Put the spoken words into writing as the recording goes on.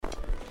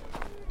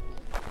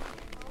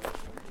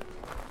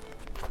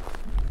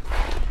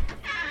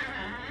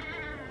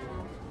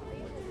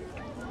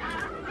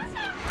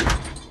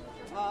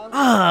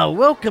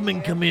Welcome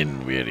and come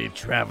in, weary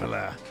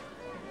traveler.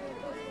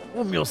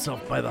 Warm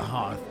yourself by the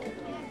hearth,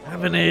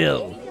 have an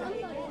ale,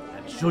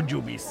 and should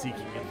you be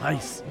seeking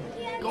advice,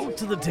 go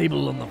to the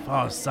table on the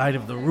far side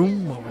of the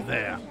room over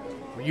there,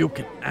 where you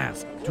can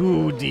ask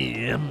 2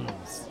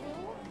 DMs.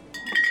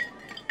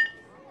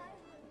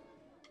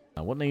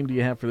 What name do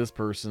you have for this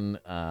person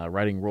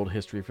writing world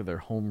history for their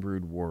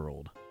homebrewed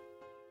world?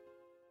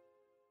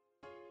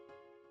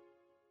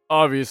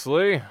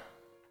 Obviously,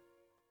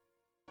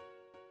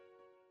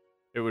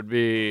 it would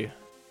be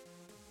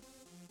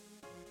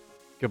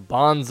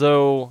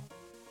Gabanzo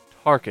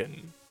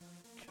Tarkin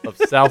of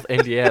South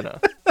Indiana.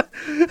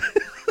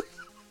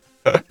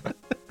 If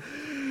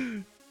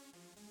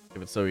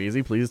it's so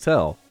easy, please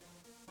tell.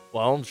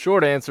 Well,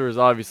 short answer is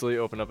obviously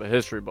open up a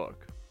history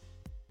book.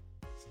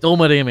 Stole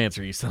my damn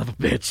answer, you son of a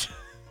bitch.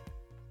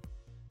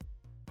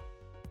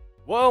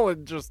 Well,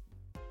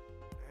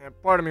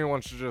 part of me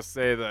wants to just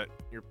say that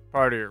your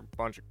party are a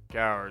bunch of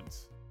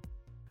cowards.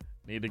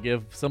 Need to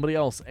give somebody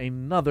else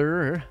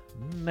another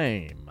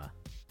name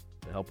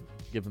to help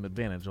give them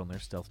advantage on their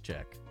stealth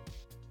check.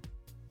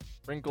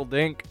 Sprinkle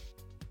Dink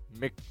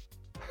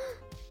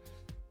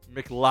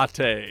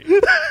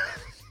McLatte.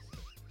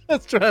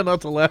 Let's try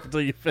not to laugh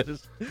until you finish.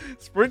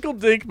 Sprinkle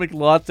Dink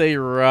McLatte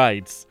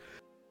writes,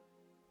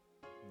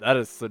 That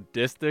is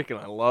sadistic and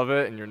I love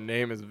it, and your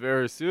name is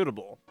very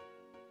suitable.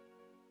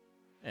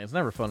 hey, it's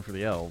never fun for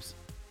the elves.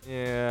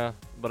 Yeah,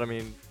 but I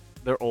mean,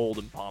 they're old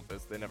and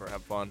pompous. They never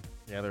have fun.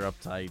 Yeah, they're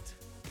uptight.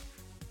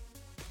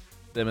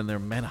 Them and their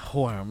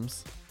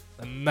menahorms.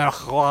 And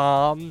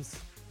Nahwams.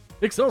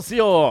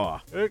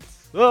 Excelsior!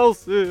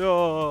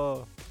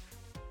 Excelsior!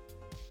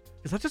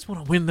 Because I just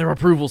want to win their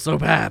approval so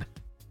bad.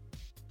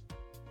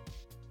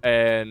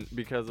 And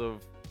because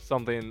of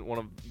something one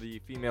of the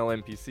female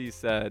NPCs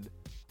said,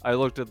 I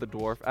looked at the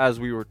dwarf as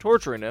we were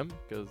torturing him,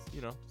 because,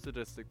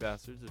 sadistic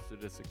bastards are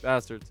sadistic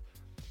bastards.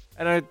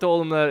 And I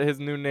told him that his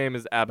new name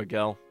is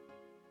Abigail.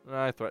 And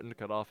I threatened to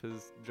cut off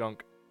his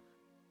junk.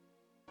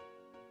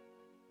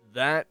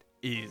 That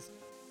is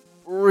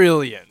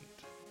brilliant.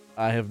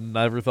 I have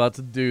never thought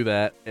to do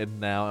that, and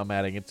now I'm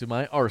adding it to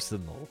my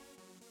arsenal.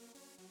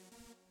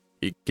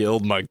 He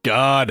killed my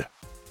god.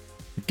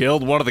 He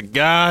killed one of the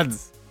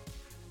gods.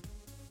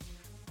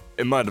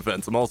 In my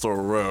defense, I'm also a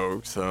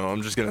rogue, so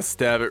I'm just gonna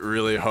stab it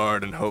really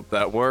hard and hope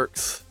that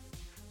works.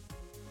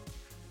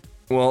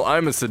 Well,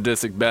 I'm a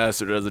sadistic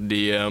bastard as a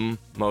DM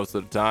most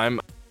of the time.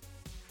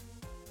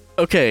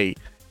 Okay,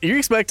 you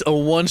expect a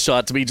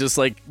one-shot to be just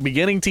like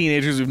beginning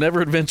teenagers who've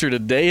never adventured a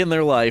day in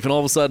their life, and all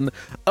of a sudden,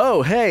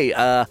 oh, hey,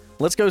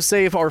 let's go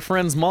save our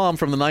friend's mom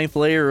from the 9th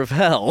layer of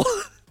hell.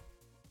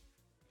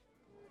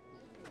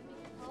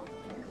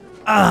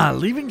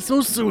 Leaving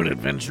so soon,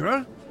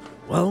 adventurer?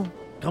 Well,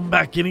 come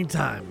back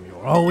anytime.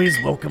 You're always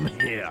welcome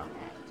here.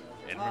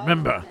 And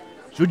remember,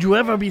 should you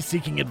ever be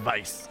seeking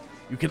advice,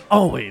 you can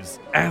always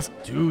ask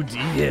 2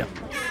 DMs.